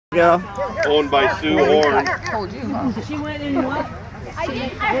Go. Owned by Sue Horn. Told you, huh? She went in what? I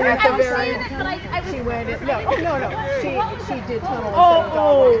was saying it, but I was... She went in, no. She did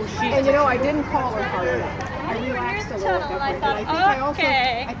tunnel. And you know, I didn't call her hard enough. I relaxed a little bit. And I thought,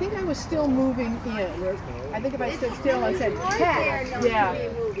 I think I was still moving in. I think if I stood still and said, cat, yeah,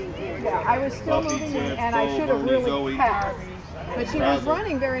 I was still moving in, and I should have really cat. But she was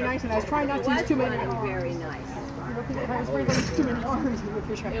running very nice, and I was trying not to use too many arms. Very nice. If I was afraid to use too many arms, it would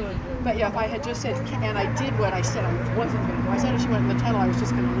push her. But yeah, if I had just said, and I did what I said I wasn't going to do. I said if she went in the tunnel, I was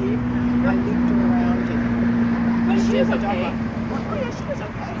just going to leave. I looped her around. But she was okay. Oh yeah, she was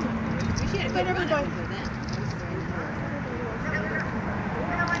okay. But everybody...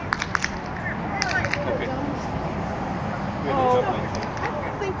 I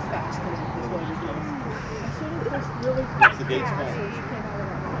don't think fast enough is what it is. I should have just really What's the date's fast fine? so she came out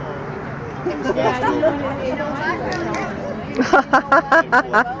of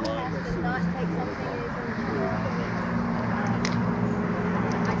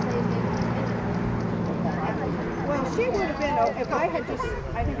Well, she would have been, if I had just,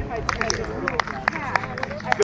 I think if I had just really fast,